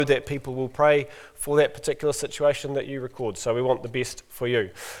that people will pray for that particular situation that you record. So we want the best for you.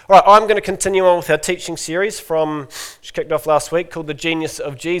 All right, I'm going to continue on with our teaching series which kicked off last week, called The Genius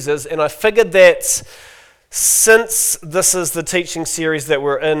of Jesus. And I figured that since this is the teaching series that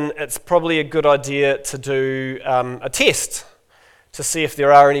we're in, it's probably a good idea to do a test to see if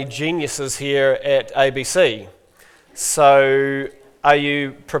there are any geniuses here at ABC. So are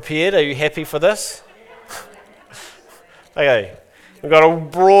you prepared? Are you happy for this? Okay. We've got a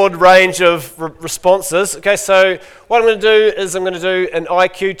broad range of responses. Okay, so what I'm going to do is I'm going to do an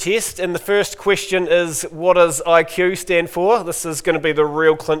IQ test, and the first question is, what does IQ stand for? This is going to be the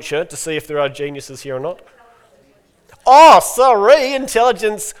real clincher to see if there are geniuses here or not. Oh, sorry,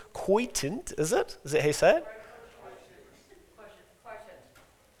 intelligence quotient, is it? Is that how you say it?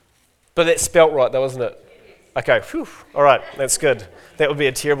 But that's spelt right though, isn't it? Okay, whew. All right, that's good. That would be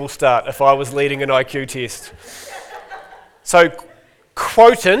a terrible start if I was leading an IQ test. So,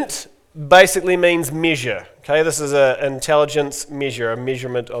 quotient basically means measure. Okay, this is an intelligence measure, a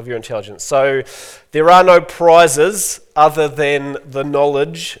measurement of your intelligence. So there are no prizes other than the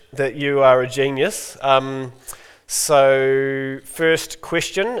knowledge that you are a genius. So first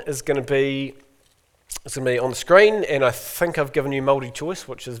question is going to be on the screen, and I think I've given you multi-choice,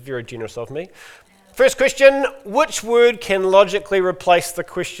 which is very generous of me. First question, which word can logically replace the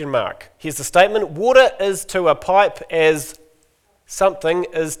question mark? Here's the statement: water is to a pipe as something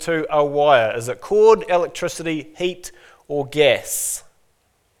is to a wire. Is it cord, electricity, heat, or gas?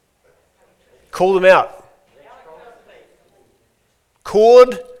 Call them out.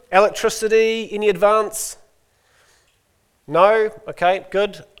 Cord, electricity, any advance? No? Okay,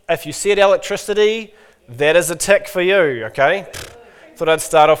 good. If you said electricity, that is a tick for you, okay? Thought I'd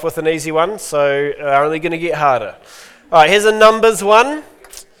start off with an easy one, so only going to get harder. All right, here's a numbers one.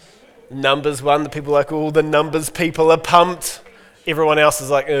 Numbers one, the people are like, oh, the numbers people are pumped. Everyone else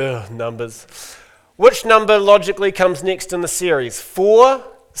is like, ugh, numbers. Which number logically comes next in the series? 4,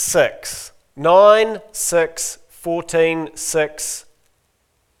 6, 9, 6, 14, 6,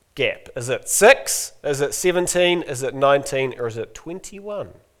 gap. Is it 6? Is it 17? Is it 19? Or is it 21?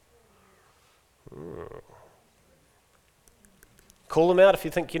 Call them out if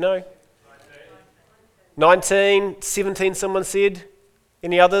you think you know. 19, 17 someone said.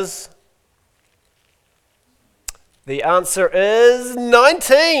 Any others? The answer is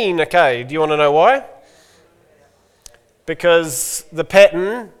 19. Okay, do you want to know why? Because the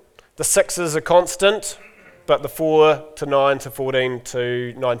pattern, the 6 is a constant, but the 4 to 9 to 14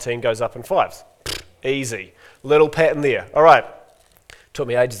 to 19 goes up in 5s. Easy. Little pattern there. All right. Took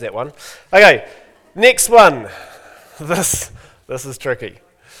me ages, that one. Okay, next one. This is tricky.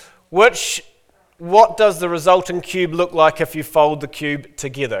 What does the resulting cube look like if you fold the cube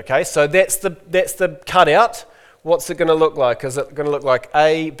together? Okay, so that's the cutout. What's it going to look like? Is it going to look like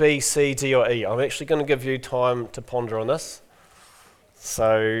A, B, C, D, or E? I'm actually going to give you time to ponder on this.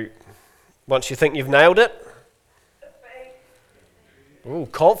 So, once you think you've nailed it. Ooh,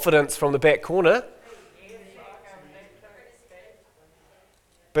 confidence from the back corner.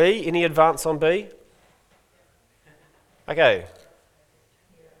 B, any advance on B? Okay,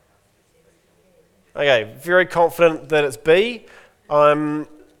 very confident that it's B. I'm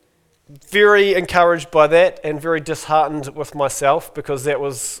very encouraged by that and very disheartened with myself because that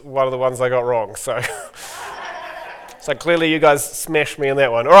was one of the ones I got wrong. So clearly you guys smashed me on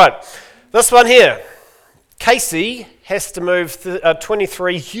that one. All right, this one here. Casey has to move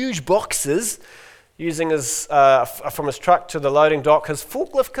 23 huge boxes using from his truck to the loading dock. His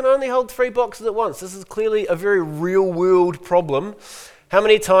forklift can only hold 3 boxes at once. This is clearly a very real-world problem. How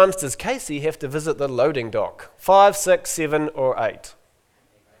many times does Casey have to visit the loading dock? 5, 6, 7, or 8?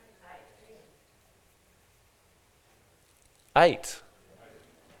 8.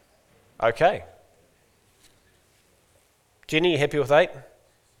 Okay. Jenny, you happy with 8?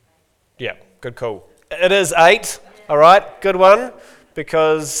 Yeah, good call. It is 8. All right, good one.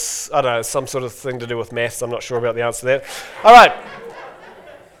 Because, I don't know, some sort of thing to do with maths. I'm not sure about the answer to that. All right.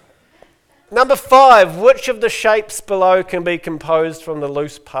 Number 5, which of the shapes below can be composed from the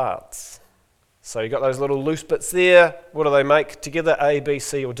loose parts? So you've got those little loose bits there. What do they make together, A, B,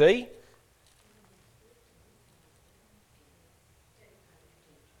 C, or D?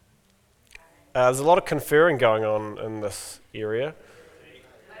 There's a lot of conferring going on in this area.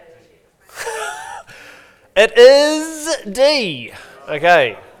 It is D.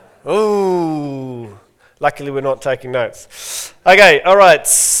 Okay. Ooh. Luckily we're not taking notes. Okay, all right.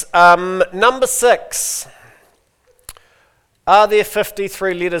 Number 6. Are there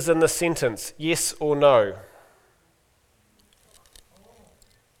 53 letters in the sentence? Yes or no?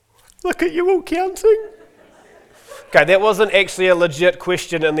 Look at you all counting. Okay, that wasn't actually a legit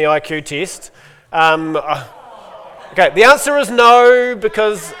question in the IQ test. Okay, the answer is no,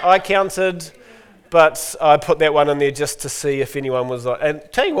 because I counted, but I put that one in there just to see if anyone was... And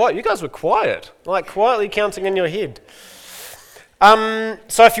tell you what, you guys were quiet, like quietly counting in your head.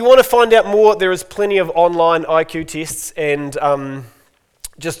 So if you want to find out more, there is plenty of online IQ tests, and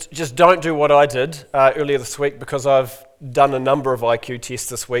just don't do what I did earlier this week, because I've done a number of IQ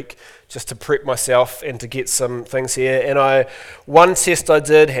tests this week just to prep myself and to get some things here. And one test I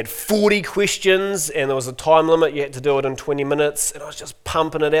did had 40 questions, and there was a time limit. You had to do it in 20 minutes, and I was just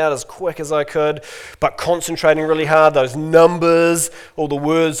pumping it out as quick as I could, but concentrating really hard, those numbers, all the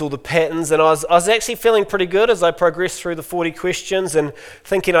words, all the patterns. And I was actually feeling pretty good as I progressed through the 40 questions and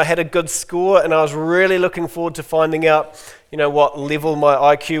thinking I had a good score, and I was really looking forward to finding out what level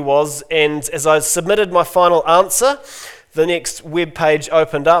my IQ was. And as I submitted my final answer, the next web page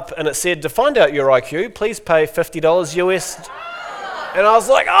opened up and it said, to find out your IQ, please pay $50 US. And I was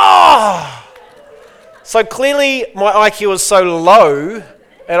like, oh! So clearly my IQ was so low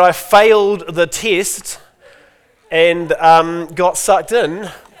and I failed the test and got sucked in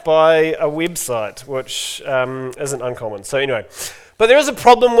by a website, which isn't uncommon. So anyway, but there is a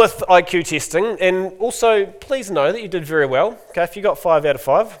problem with IQ testing, and also please know that you did very well. Okay, if you got 5 out of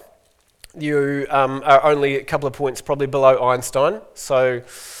 5, you are only a couple of points probably below Einstein. So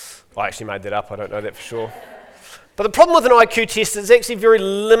I actually made that up, I don't know that for sure. But the problem with an IQ test is actually a very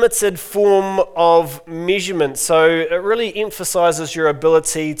limited form of measurement. So it really emphasizes your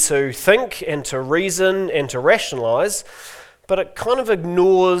ability to think and to reason and to rationalize, but it kind of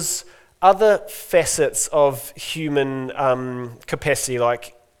ignores other facets of human capacity,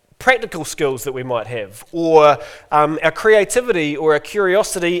 like practical skills that we might have, or our creativity or our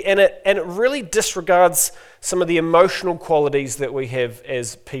curiosity, and it really disregards some of the emotional qualities that we have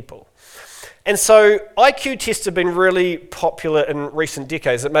as people. And so IQ tests have been really popular in recent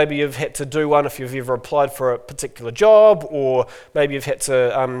decades. That maybe you've had to do one if you've ever applied for a particular job, or maybe you've had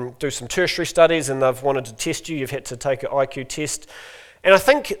to do some tertiary studies and they've wanted to test you, you've had to take an IQ test. And I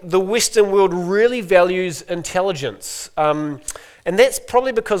think the Western world really values intelligence. And that's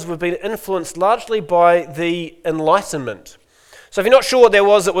probably because we've been influenced largely by the Enlightenment. So if you're not sure what that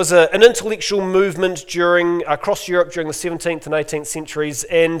was, it was an intellectual movement across Europe during the 17th and 18th centuries,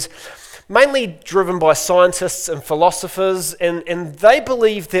 and mainly driven by scientists and philosophers. And they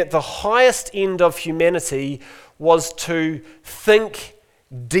believed that the highest end of humanity was to think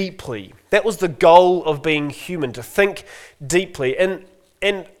deeply. That was the goal of being human, to think deeply.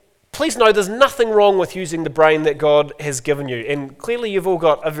 And please know there's nothing wrong with using the brain that God has given you. And clearly you've all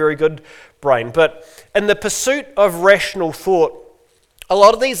got a very good brain. But in the pursuit of rational thought, a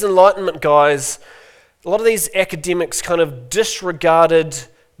lot of these Enlightenment guys, a lot of these academics kind of disregarded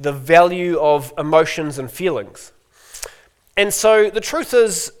the value of emotions and feelings. And so the truth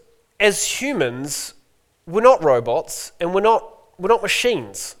is, as humans, we're not robots and we're not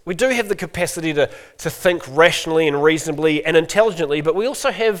machines. We do have the capacity to think rationally and reasonably and intelligently, but we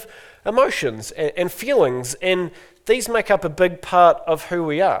also have emotions and feelings, and these make up a big part of who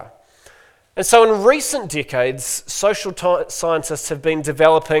we are. And so in recent decades, social scientists have been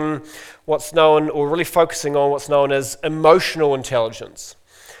developing what's known, or really focusing on what's known as emotional intelligence.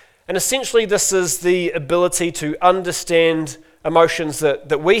 And essentially this is the ability to understand emotions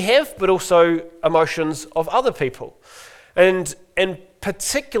that we have, but also emotions of other people. And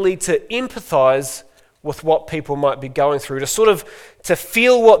particularly to empathize with what people might be going through, to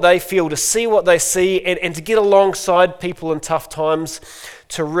feel what they feel, to see what they see, and to get alongside people in tough times,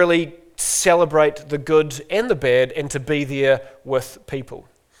 to really celebrate the good and the bad, and to be there with people.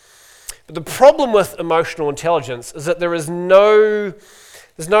 But the problem with emotional intelligence is that there's no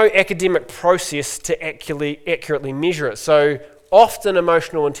academic process to accurately measure it. So often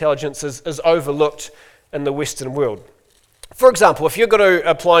emotional intelligence is overlooked in the Western world. For example, if you're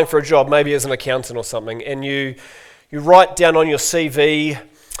applying for a job, maybe as an accountant or something, and you write down on your CV,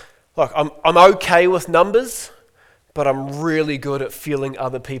 look, I'm okay with numbers, but I'm really good at feeling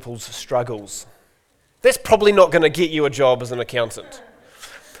other people's struggles. That's probably not going to get you a job as an accountant.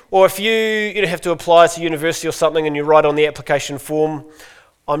 Or if you have to apply to university or something and you write on the application form,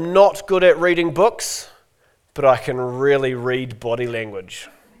 I'm not good at reading books, but I can really read body language.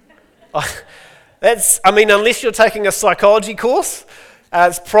 Unless you're taking a psychology course,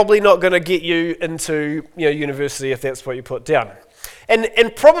 it's probably not going to get you into university if that's what you put down.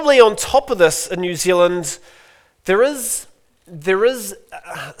 And probably on top of this in New Zealand, there is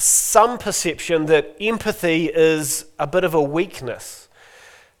some perception that empathy is a bit of a weakness.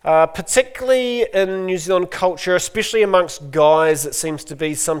 Particularly in New Zealand culture, especially amongst guys, it seems to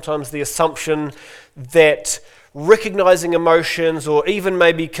be sometimes the assumption that recognizing emotions or even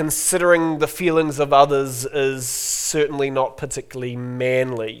maybe considering the feelings of others is certainly not particularly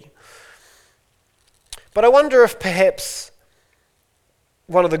manly. But I wonder if perhaps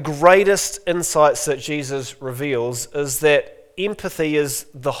one of the greatest insights that Jesus reveals is that empathy is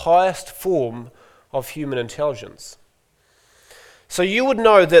the highest form of human intelligence. So you would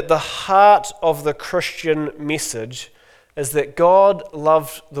know that the heart of the Christian message is that God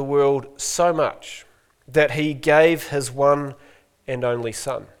loved the world so much that he gave his one and only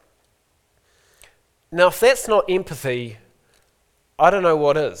Son. Now, if that's not empathy, I don't know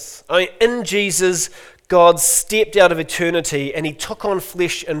what is. I mean, in Jesus, God stepped out of eternity and he took on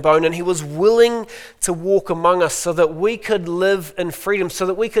flesh and bone, and he was willing to walk among us so that we could live in freedom, so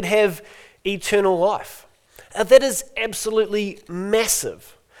that we could have eternal life. Now, that is absolutely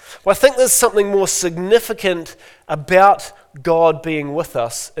massive. Well, I think there's something more significant about God being with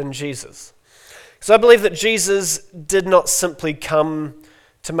us in Jesus. So I believe that Jesus did not simply come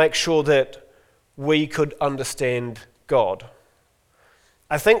to make sure that we could understand God.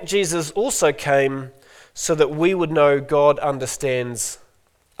 I think Jesus also came so that we would know God understands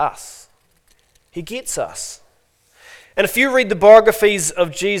us. He gets us. And if you read the biographies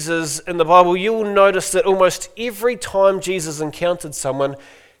of Jesus in the Bible, you will notice that almost every time Jesus encountered someone,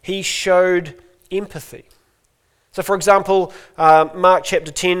 he showed empathy. So for example, Mark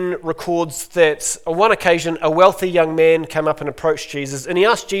chapter 10 records that on one occasion a wealthy young man came up and approached Jesus, and he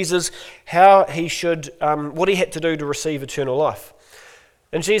asked Jesus how he should, what he had to do to receive eternal life.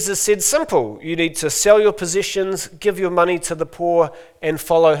 And Jesus said, simple, you need to sell your possessions, give your money to the poor, and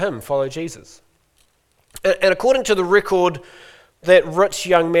follow him, follow Jesus. And according to the record, that rich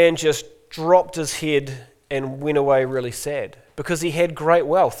young man just dropped his head and went away really sad because he had great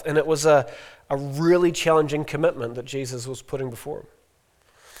wealth, and it was a really challenging commitment that Jesus was putting before him.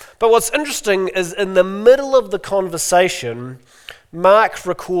 But what's interesting is in the middle of the conversation, Mark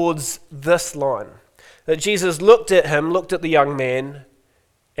records this line, that Jesus looked at him, looked at the young man,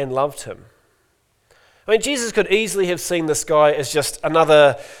 and loved him. I mean, Jesus could easily have seen this guy as just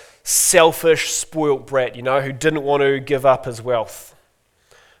another selfish, spoilt brat, who didn't want to give up his wealth.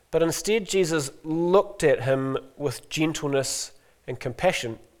 But instead, Jesus looked at him with gentleness and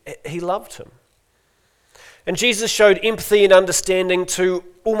compassion. He loved him. And Jesus showed empathy and understanding to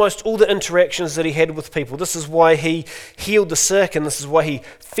almost all the interactions that he had with people. This is why he healed the sick, and this is why he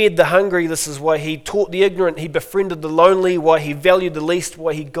fed the hungry, this is why he taught the ignorant, he befriended the lonely, why he valued the least,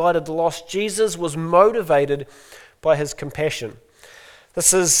 why he guided the lost. Jesus was motivated by his compassion.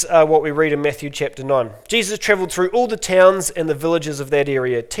 This is what we read in Matthew chapter 9. Jesus traveled through all the towns and the villages of that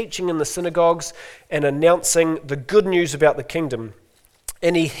area, teaching in the synagogues and announcing the good news about the kingdom.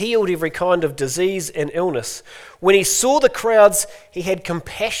 And he healed every kind of disease and illness. When he saw the crowds, he had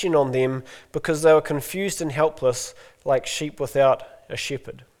compassion on them because they were confused and helpless like sheep without a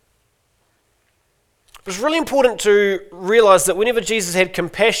shepherd. It was really important to realize that whenever Jesus had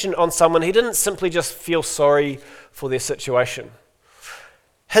compassion on someone, he didn't simply just feel sorry for their situation.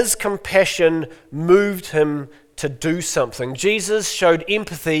 His compassion moved him to do something. Jesus showed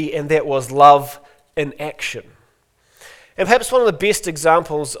empathy, and that was love in action. And perhaps one of the best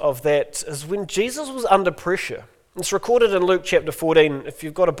examples of that is when Jesus was under pressure. It's recorded in Luke chapter 14. If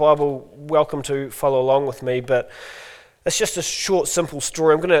you've got a Bible, welcome to follow along with me, but it's just a short, simple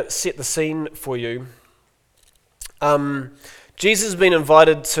story. I'm going to set the scene for you. Jesus has been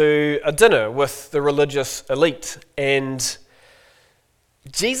invited to a dinner with the religious elite, and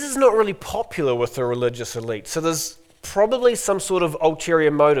Jesus is not really popular with the religious elite, so there's probably some sort of ulterior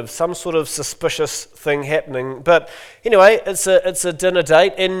motive, some sort of suspicious thing happening. But anyway, it's a dinner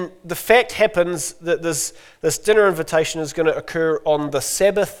date, and the fact happens that this dinner invitation is going to occur on the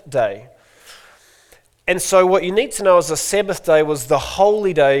Sabbath day. And so what you need to know is the Sabbath day was the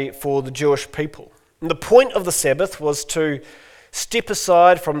holy day for the Jewish people. And the point of the Sabbath was to step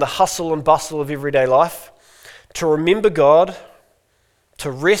aside from the hustle and bustle of everyday life, to remember God,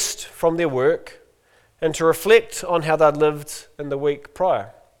 to rest from their work, and to reflect on how they'd lived in the week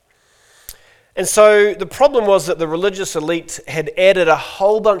prior. And so the problem was that the religious elite had added a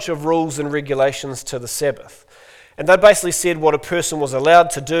whole bunch of rules and regulations to the Sabbath. And they basically said what a person was allowed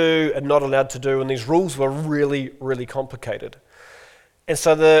to do and not allowed to do, and these rules were really, really complicated. And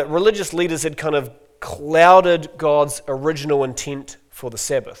so the religious leaders had kind of clouded God's original intent for the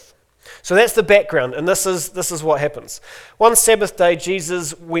Sabbath. So that's the background, and this is what happens. One Sabbath day,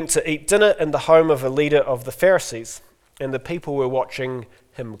 Jesus went to eat dinner in the home of a leader of the Pharisees, and the people were watching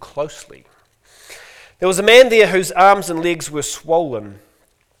him closely. There was a man there whose arms and legs were swollen.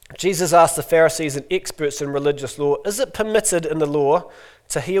 Jesus asked the Pharisees and experts in religious law, "Is it permitted in the law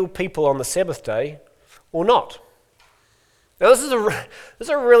to heal people on the Sabbath day?" or not? Now, this is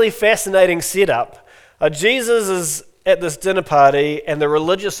a really fascinating setup. Jesus is at this dinner party, and the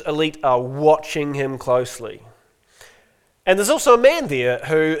religious elite are watching him closely. And there's also a man there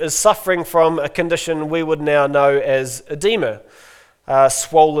who is suffering from a condition we would now know as edema,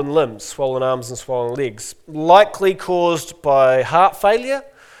 swollen limbs, swollen arms and swollen legs, likely caused by heart failure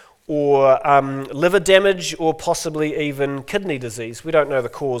or liver damage or possibly even kidney disease. We don't know the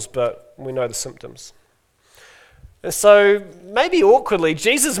cause, but we know the symptoms. And so, maybe awkwardly,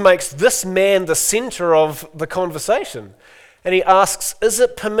 Jesus makes this man the center of the conversation. And he asks, is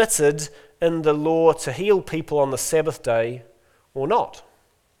it permitted in the law to heal people on the Sabbath day or not?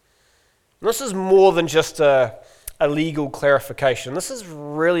 And this is more than just a legal clarification. This is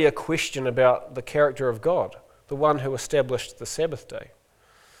really a question about the character of God, the one who established the Sabbath day.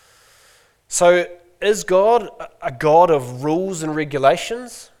 So, is God a God of rules and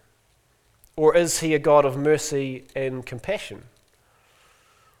regulations? Or is he a God of mercy and compassion?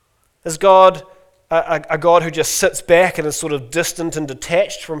 Is God a God who just sits back and is sort of distant and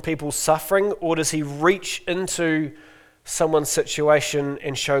detached from people's suffering? Or does he reach into someone's situation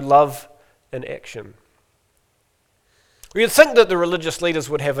and show love in action? You'd think that the religious leaders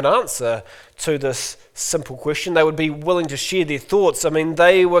would have an answer to this simple question. They would be willing to share their thoughts. I mean,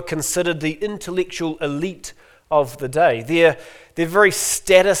 they were considered the intellectual elite of the day. Their very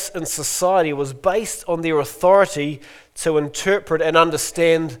status in society was based on their authority to interpret and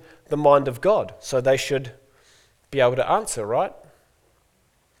understand the mind of God. So they should be able to answer, right?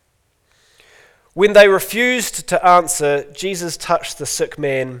 When they refused to answer, Jesus touched the sick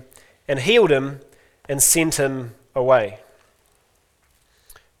man and healed him and sent him away.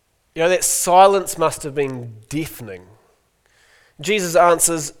 You know, that silence must have been deafening. Jesus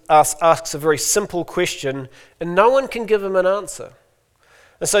asks a very simple question, and no one can give him an answer.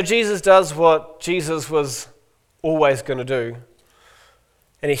 And so Jesus does what Jesus was always going to do,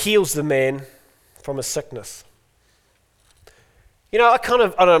 and he heals the man from his sickness. You know, I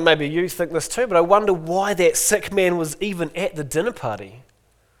don't know, maybe you think this too, but I wonder why that sick man was even at the dinner party.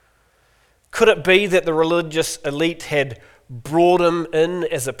 Could it be that the religious elite had brought him in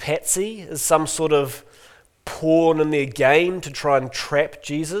as a patsy, as some sort of pawn in their game to try and trap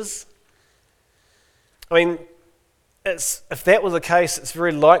Jesus? I mean, if that was the case, it's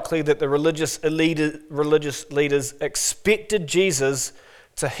very likely that the religious leaders expected Jesus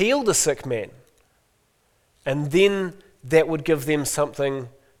to heal the sick man, and then that would give them something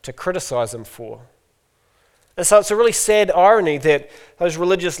to criticize him for. And so it's a really sad irony that those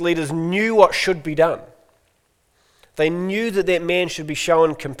religious leaders knew what should be done. They knew that that man should be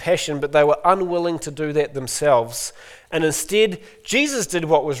shown compassion, but they were unwilling to do that themselves. And instead, Jesus did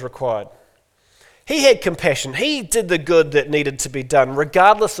what was required. He had compassion. He did the good that needed to be done,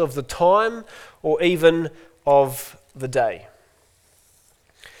 regardless of the time or even of the day.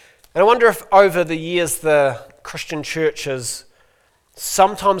 And I wonder if over the years the Christian church has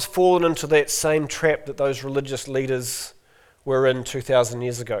sometimes fallen into that same trap that those religious leaders were in 2,000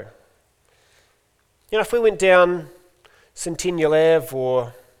 years ago. You know, if we went down Centennial Ave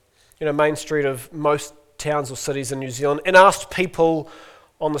or Main Street of most towns or cities in New Zealand and asked people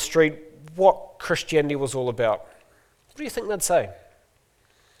on the street what Christianity was all about, what do you think they'd say?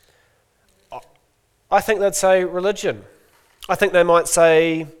 I think they'd say religion. I think they might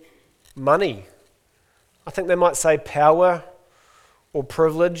say money. I think they might say power or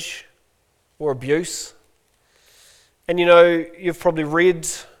privilege or abuse. And you've probably read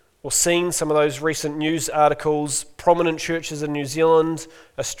or seen some of those recent news articles, prominent churches in New Zealand,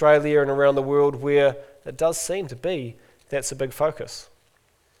 Australia, and around the world where it does seem to be that's a big focus.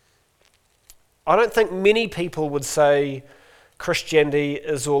 I don't think many people would say Christianity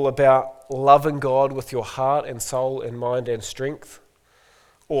is all about loving God with your heart and soul and mind and strength,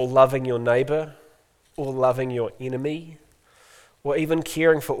 or loving your neighbour, or loving your enemy, or even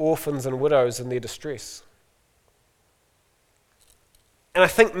caring for orphans and widows in their distress. And I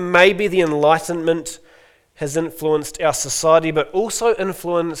think maybe the Enlightenment has influenced our society, but also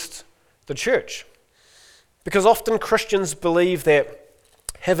influenced the church. Because often Christians believe that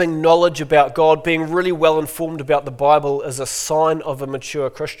having knowledge about God, being really well informed about the Bible, is a sign of a mature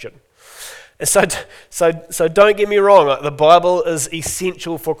Christian. And so don't get me wrong, the Bible is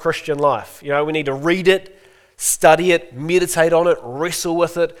essential for Christian life. We need to read it, study it, meditate on it, wrestle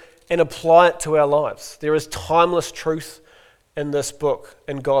with it, and apply it to our lives. There is timeless truth in this book,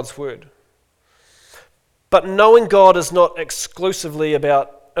 in God's Word. But knowing God is not exclusively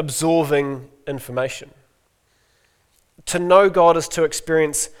about absorbing information. To know God is to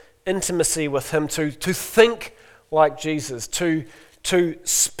experience intimacy with Him, to think like Jesus, to to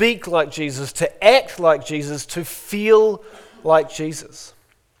speak like Jesus, to act like Jesus, to feel like Jesus.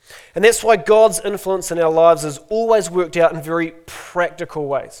 And that's why God's influence in our lives is always worked out in very practical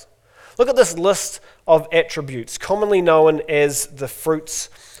ways. Look at this list of attributes, commonly known as the fruits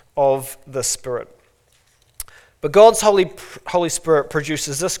of the Spirit. But God's Holy Spirit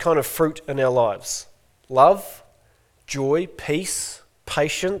produces this kind of fruit in our lives: love, joy, peace,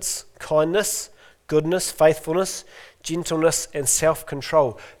 patience, kindness, goodness, faithfulness, gentleness, and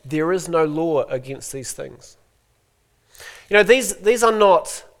self-control. There is no law against these things. You know, these are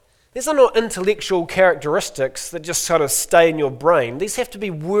not intellectual characteristics that just sort of stay in your brain. These have to be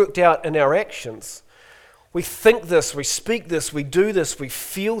worked out in our actions. We think this, we speak this, we do this, we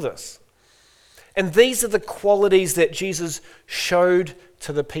feel this. And these are the qualities that Jesus showed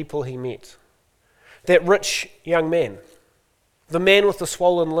to the people he met. That rich young man, the man with the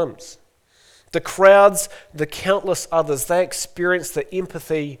swollen limbs, the crowds, the countless others, they experienced the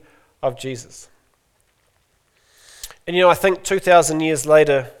empathy of Jesus. And you know, I think 2,000 years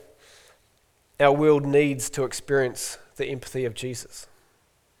later, our world needs to experience the empathy of Jesus.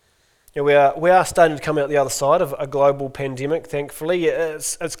 You know, we are starting to come out the other side of a global pandemic, thankfully.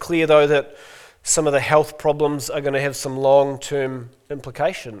 It's clear, though, that some of the health problems are going to have some long-term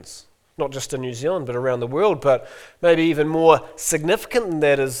implications, not just in New Zealand, but around the world. But maybe even more significant than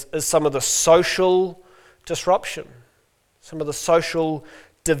that is some of the social disruption, some of the social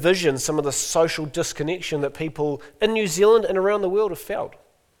division, some of the social disconnection that people in New Zealand and around the world have felt.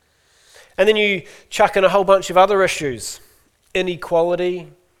 And then you chuck in a whole bunch of other issues: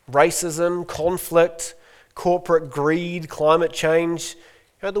 inequality, racism, conflict, corporate greed, climate change.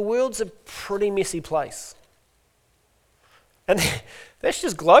 You know, the world's a pretty messy place. And that's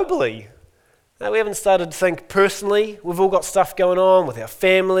just globally. Now, we haven't started to think personally. We've all got stuff going on with our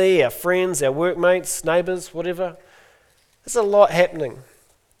family, our friends, our workmates, neighbours, whatever. There's a lot happening.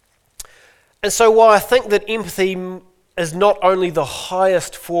 And so while I think that empathy is not only the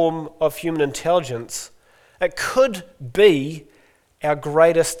highest form of human intelligence, it could be our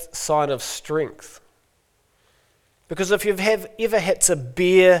greatest sign of strength. Because if you've ever had to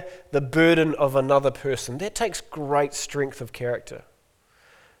bear the burden of another person, that takes great strength of character.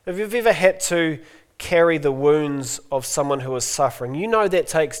 If you've ever had to carry the wounds of someone who is suffering, you know that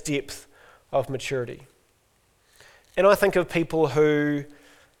takes depth of maturity. And I think of people who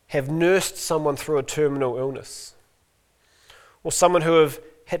have nursed someone through a terminal illness, or someone who have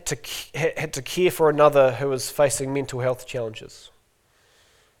had to care for another who is facing mental health challenges.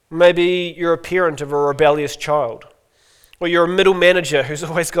 Maybe you're a parent of a rebellious child, or you're a middle manager who's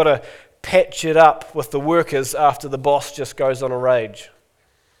always got to patch it up with the workers after the boss just goes on a rage.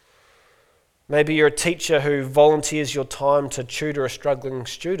 Maybe you're a teacher who volunteers your time to tutor a struggling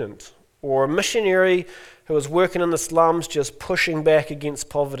student, or a missionary who is working in the slums just pushing back against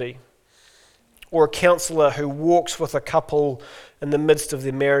poverty, or a counsellor who walks with a couple in the midst of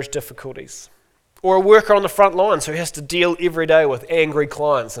their marriage difficulties, or a worker on the front lines who has to deal every day with angry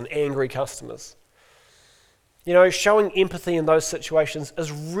clients and angry customers. You know, showing empathy in those situations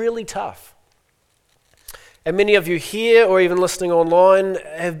is really tough. And many of you here, or even listening online,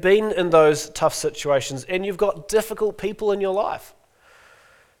 have been in those tough situations, and you've got difficult people in your life.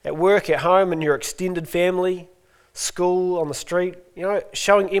 At work, at home, in your extended family, school, on the street. You know,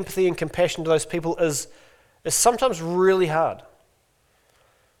 showing empathy and compassion to those people is sometimes really hard.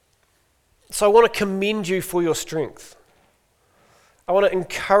 So I want to commend you for your strength. I want to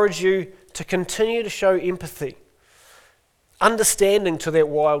encourage you to continue to show empathy, understanding to that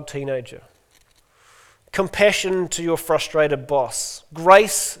wild teenager, compassion to your frustrated boss,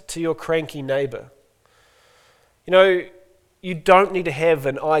 grace to your cranky neighbour. You know, you don't need to have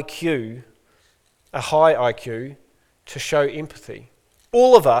an IQ, a high IQ, to show empathy.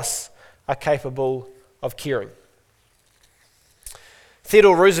 All of us are capable of caring.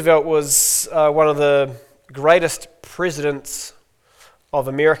 Theodore Roosevelt was one of the greatest presidents of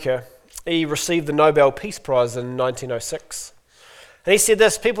America. He received the Nobel Peace Prize in 1906. And he said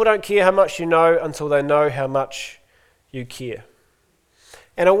this: people don't care how much you know until they know how much you care.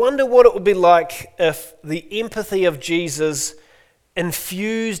 And I wonder what it would be like if the empathy of Jesus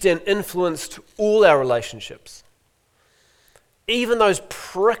infused and influenced all our relationships. Even those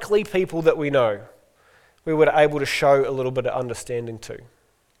prickly people that we know, we were able to show a little bit of understanding to.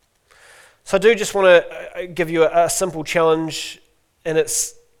 So I do just want to give you a simple challenge, and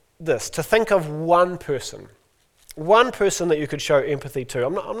it's this: to think of one person that you could show empathy to.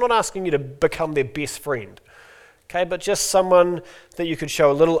 I'm not asking you to become their best friend, okay, but just someone that you could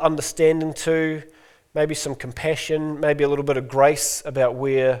show a little understanding to, maybe some compassion, maybe a little bit of grace about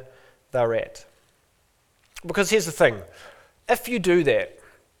where they're at. Because here's the thing, if you do that,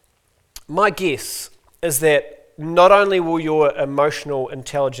 my guess is that not only will your emotional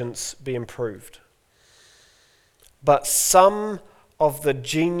intelligence be improved, but some of the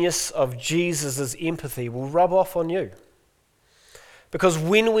genius of Jesus' empathy will rub off on you. Because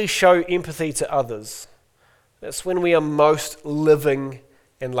when we show empathy to others, that's when we are most living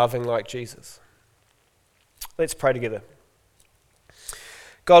and loving like Jesus. Let's pray together.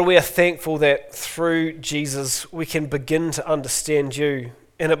 God, we are thankful that through Jesus we can begin to understand you,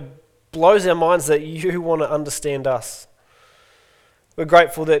 and it blows our minds that you want to understand us. We're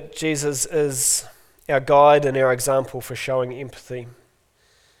grateful that Jesus is our guide and our example for showing empathy.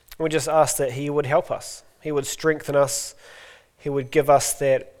 We just ask that he would help us, he would strengthen us, he would give us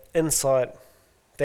that insight